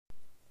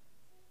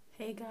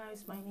Hey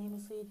guys, my name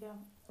is Lydia.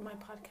 My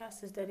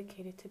podcast is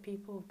dedicated to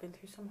people who've been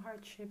through some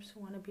hardships, who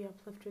want to be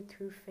uplifted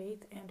through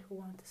faith, and who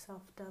want to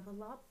self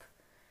develop.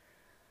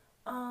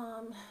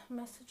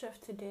 Message of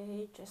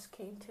today just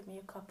came to me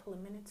a couple of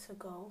minutes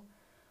ago.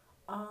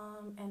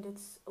 And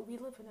it's we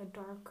live in a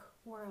dark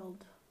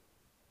world.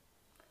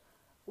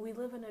 We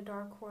live in a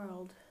dark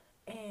world,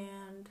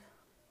 and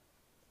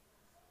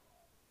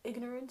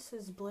ignorance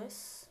is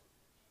bliss.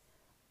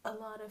 A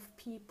lot of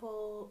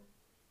people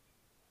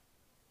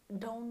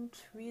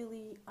don't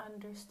really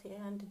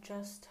understand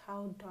just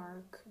how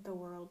dark the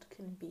world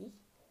can be.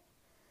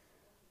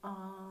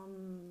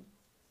 Um,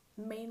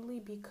 Mainly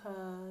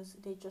because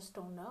they just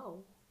don't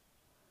know.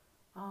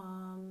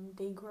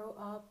 They grow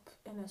up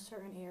in a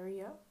certain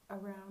area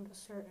around a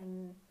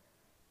certain,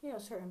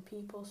 certain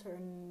people,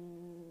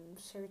 certain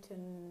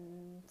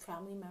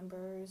family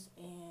members,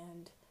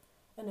 and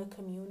in a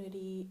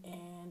community,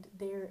 and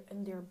they're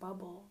in their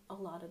bubble a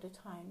lot of the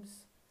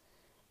times.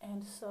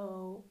 And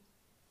so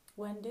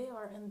when they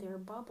are in their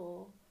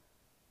bubble,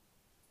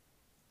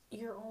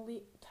 you're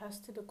only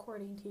tested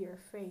according to your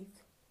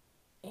faith.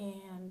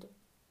 And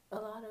a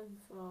lot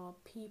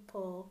of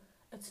people,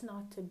 it's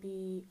not to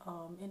be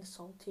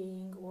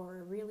insulting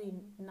or really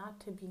not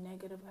to be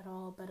negative at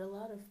all, but a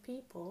lot of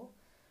people,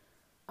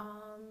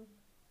 um,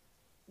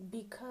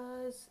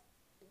 because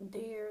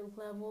their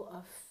level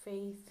of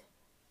faith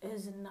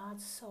is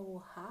not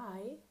so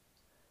high,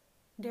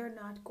 they're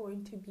not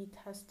going to be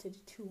tested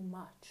too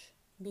much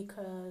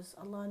because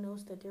Allah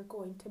knows that they're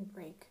going to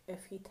break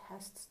if He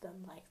tests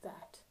them like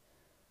that.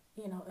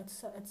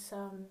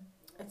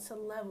 It's a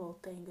level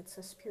thing. It's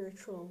a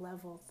spiritual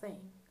level thing.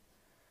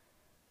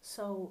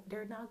 So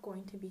they're not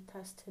going to be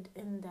tested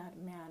in that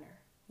manner,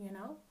 you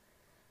know?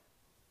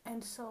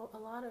 And so a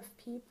lot of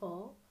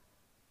people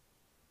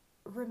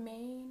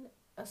remain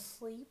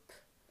asleep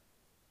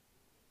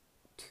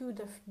to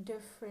the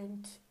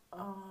different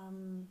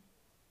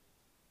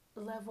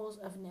levels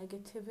of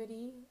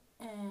negativity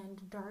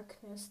and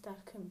darkness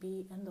that can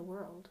be in the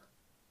world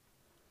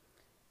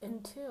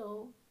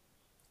until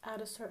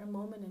at a certain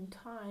moment in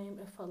time,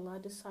 if Allah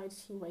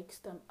decides He wakes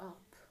them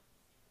up.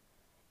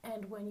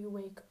 And when you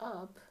wake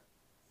up,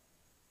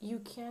 you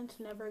can't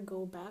never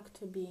go back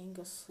to being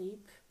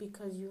asleep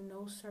because you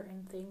know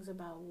certain things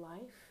about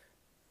life,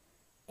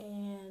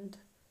 and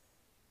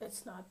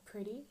it's not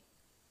pretty.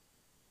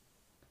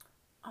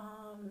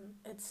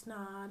 It's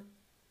not.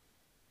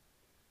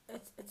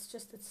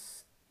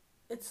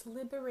 It's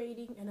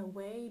liberating in a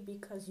way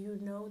because you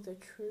know the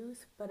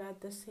truth, but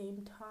at the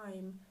same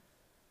time,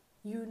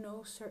 you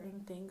know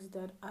certain things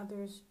that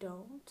others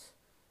don't,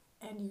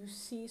 and you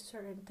see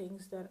certain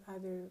things that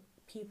other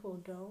people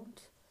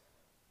don't,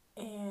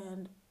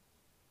 and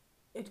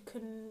it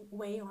can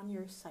weigh on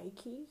your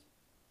psyche,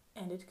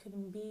 and it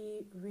can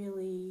be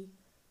really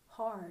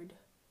hard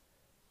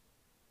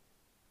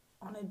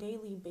on a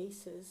daily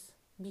basis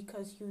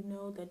because you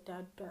know that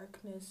that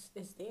darkness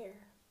is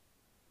there.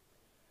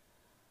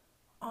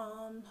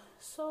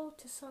 So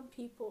to some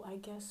people, I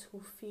guess, who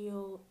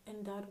feel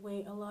in that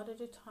way, a lot of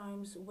the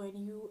times when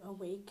you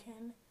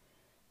awaken,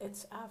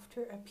 it's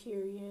after a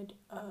period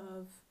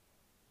of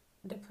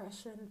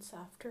depression, it's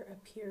after a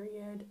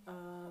period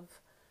of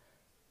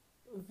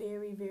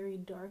very, very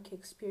dark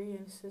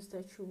experiences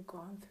that you've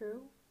gone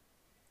through.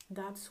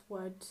 That's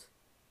what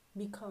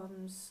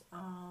becomes,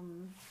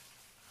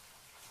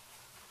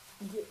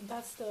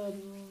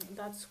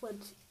 that's what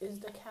is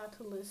the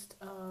catalyst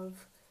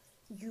of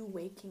you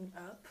waking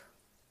up.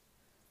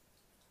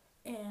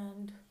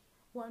 And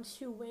once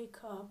you wake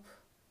up,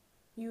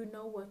 you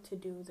know what to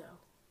do though.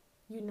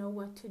 You know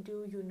what to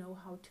do, you know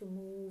how to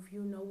move,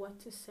 you know what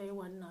to say,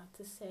 what not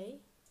to say.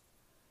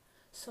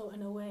 So,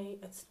 in a way,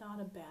 it's not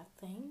a bad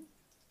thing.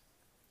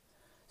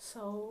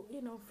 So,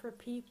 for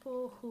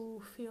people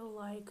who feel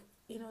like,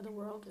 the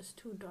world is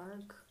too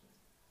dark,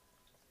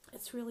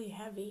 it's really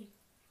heavy.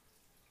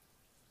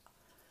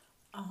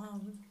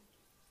 Um,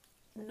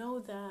 know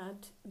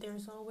that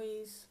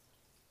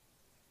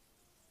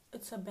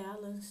it's a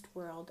balanced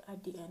world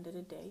at the end of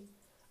the day.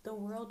 The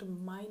world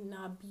might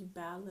not be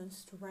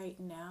balanced right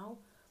now,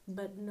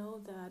 but know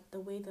that the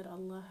way that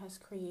Allah has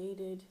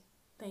created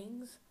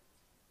things,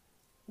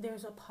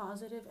 there's a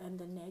positive and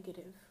a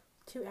negative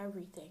to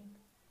everything.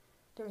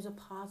 There's a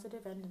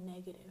positive and a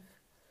negative.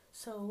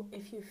 So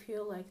if you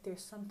feel like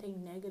there's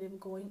something negative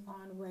going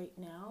on right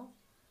now,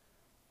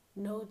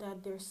 know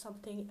that there's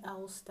something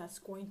else that's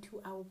going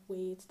to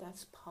outweigh it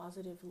that's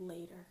positive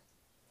later.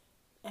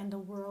 And the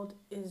world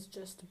is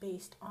just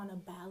based on a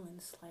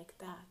balance like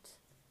that.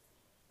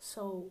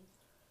 So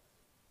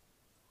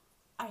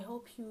I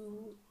hope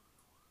you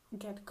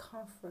get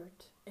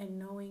comfort in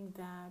knowing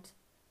that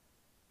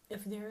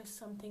if there is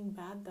something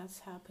bad that's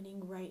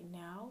happening right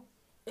now,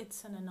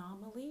 it's an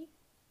anomaly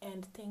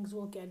and things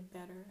will get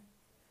better.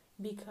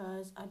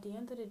 Because at the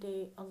end of the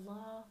day,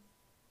 Allah,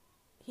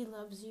 He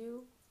loves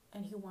you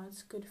and He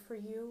wants good for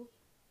you.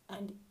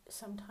 And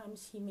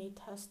sometimes He may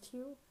test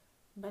you,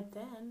 but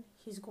then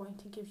He's going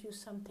to give you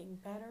something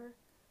better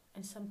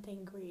and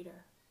something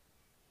greater.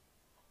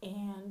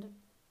 And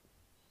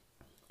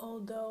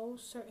although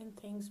certain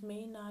things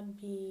may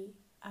not be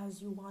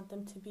as you want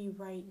them to be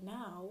right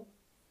now,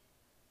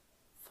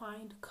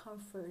 find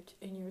comfort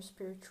in your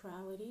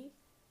spirituality,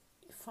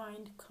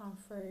 find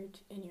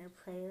comfort in your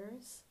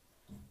prayers,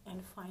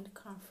 and find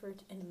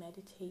comfort in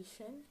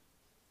meditation,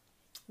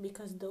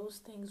 because those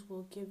things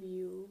will give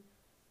you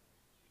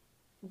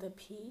the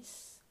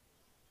peace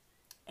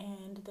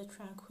and the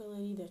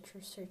tranquility that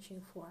you're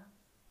searching for.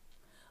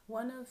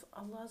 One of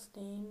Allah's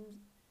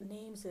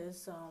names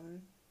is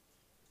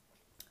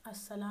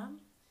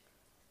As-Salam,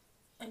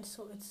 and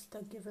so it's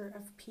the giver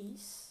of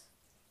peace.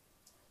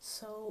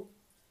 So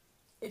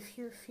if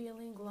you're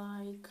feeling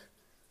like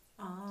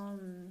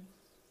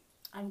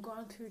I've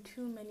gone through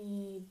too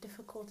many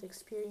difficult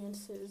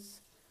experiences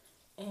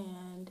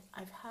and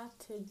I've had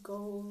to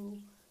go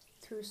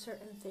through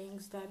certain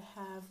things that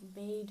have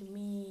made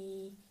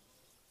me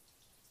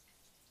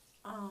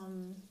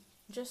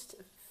just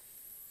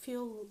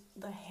feel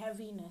the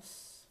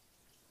heaviness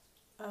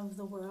of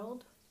the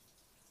world,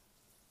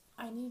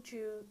 I need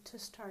you to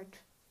start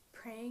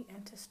praying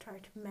and to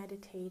start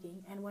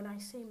meditating. And when I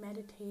say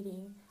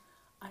meditating,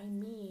 I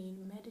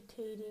mean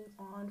meditating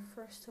on,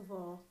 first of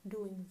all,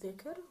 doing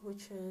dhikr,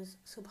 which is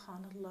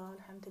Subhanallah,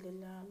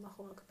 Alhamdulillah,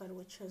 Allahu Akbar,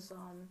 which is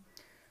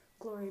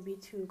glory be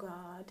to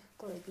God,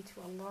 glory be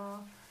to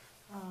Allah,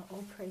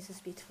 all praises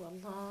be to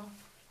Allah,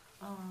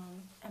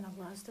 and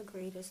Allah is the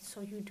greatest. So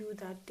you do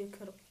that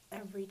dhikr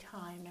every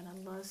time. And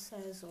Allah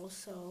says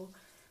also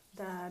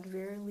that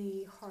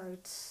verily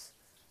hearts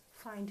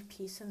find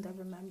peace in the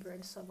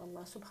remembrance of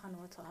Allah subhanahu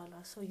wa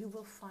ta'ala. So you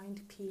will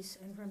find peace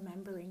in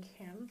remembering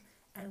Him.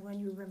 And when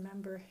you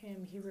remember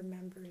Him, He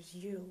remembers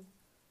you.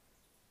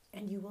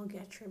 And you will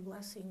get your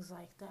blessings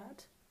like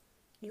that.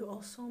 You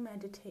also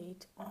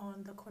meditate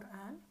on the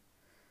Quran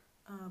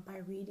by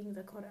reading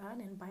the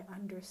Quran and by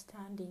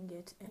understanding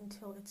it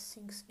until it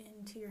sinks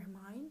into your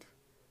mind.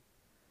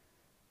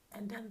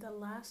 And then the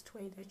last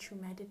way that you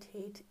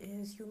meditate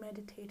is you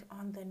meditate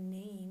on the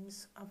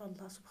names of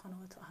Allah subhanahu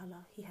wa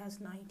ta'ala. He has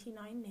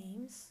 99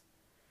 names.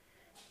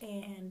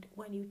 And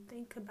when you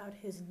think about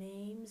His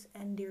names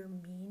and their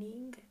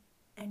meaning,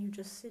 and you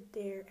just sit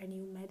there and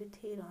you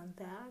meditate on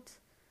that,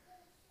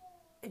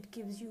 it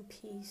gives you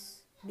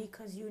peace,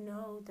 because you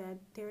know that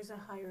there's a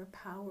higher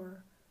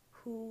power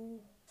who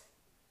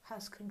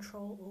has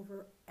control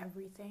over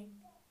everything.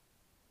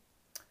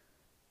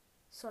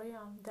 So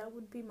yeah, that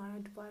would be my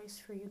advice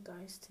for you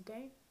guys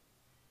today.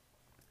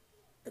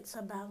 It's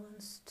a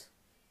balanced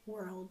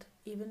world.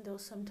 Even though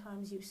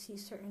sometimes you see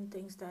certain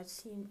things that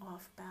seem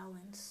off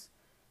balance,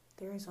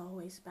 there is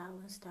always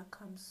balance that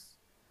comes.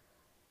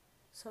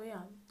 So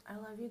yeah, I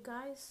love you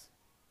guys.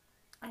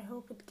 I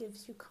hope it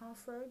gives you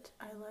comfort.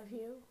 I love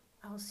you.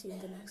 I'll see you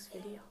in the next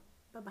video.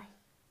 Bye-bye.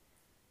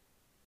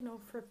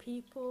 For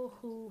people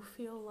who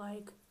feel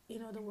like,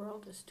 the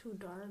world is too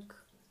dark,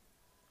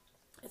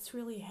 it's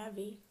really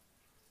heavy,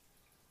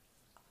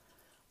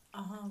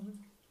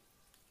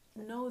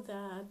 know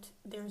that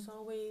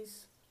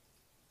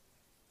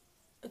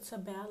it's a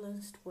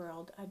balanced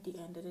world at the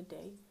end of the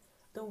day.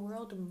 The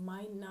world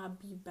might not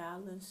be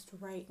balanced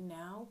right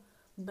now,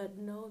 but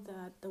know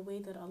that the way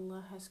that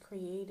Allah has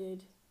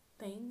created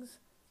things,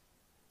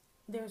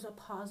 there's a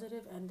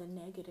positive and a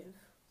negative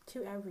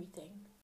to everything.